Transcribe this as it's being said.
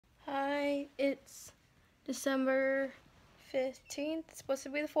It's December 15th. It's supposed to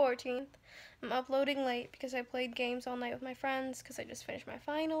be the 14th. I'm uploading late because I played games all night with my friends because I just finished my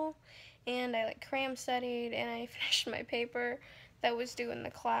final, and I cram studied, and I finished my paper that was due in the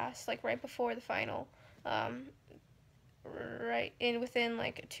class right before the final, right in within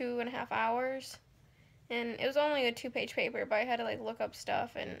 2.5 hours. And it was only a 2-page paper, but I had to look up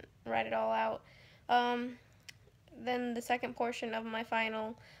stuff and write it all out. Then the second portion of my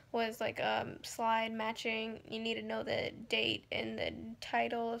final was slide matching. You need to know the date and the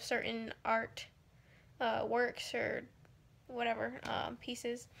title of certain art works or whatever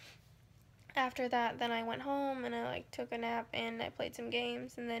pieces. After that, then I went home and I took a nap and I played some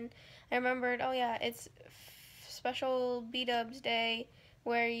games, and then I remembered, oh yeah, it's special B-Dubs day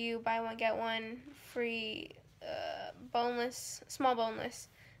where you buy one get one free small boneless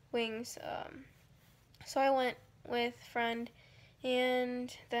wings. So I went with a friend,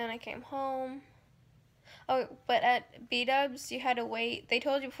 and then I came home. Oh, but at B-Dubs, you had to wait. They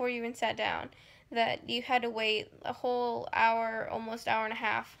told you before you even sat down that you had to wait a whole hour, almost hour and a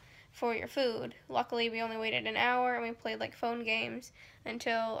half, for your food. Luckily, we only waited an hour, and we played phone games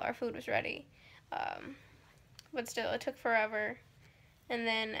until our food was ready. But still, it took forever. And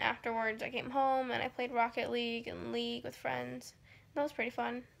then afterwards, I came home, and I played Rocket League and League with friends. That was pretty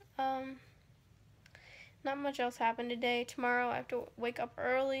fun. Not much else happened today. Tomorrow I have to wake up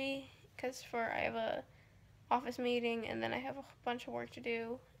early because I have a office meeting, and then I have a bunch of work to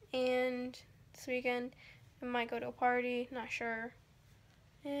do. And this weekend I might go to a party, not sure.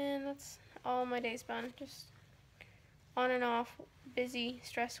 And that's all my day's been. Just on and off, busy,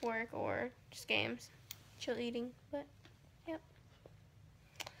 stress work, or just games, chill eating. But yep.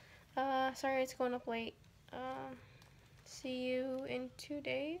 Sorry it's going up late. See you in 2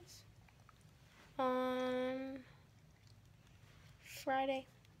 days. On Friday.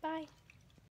 Bye.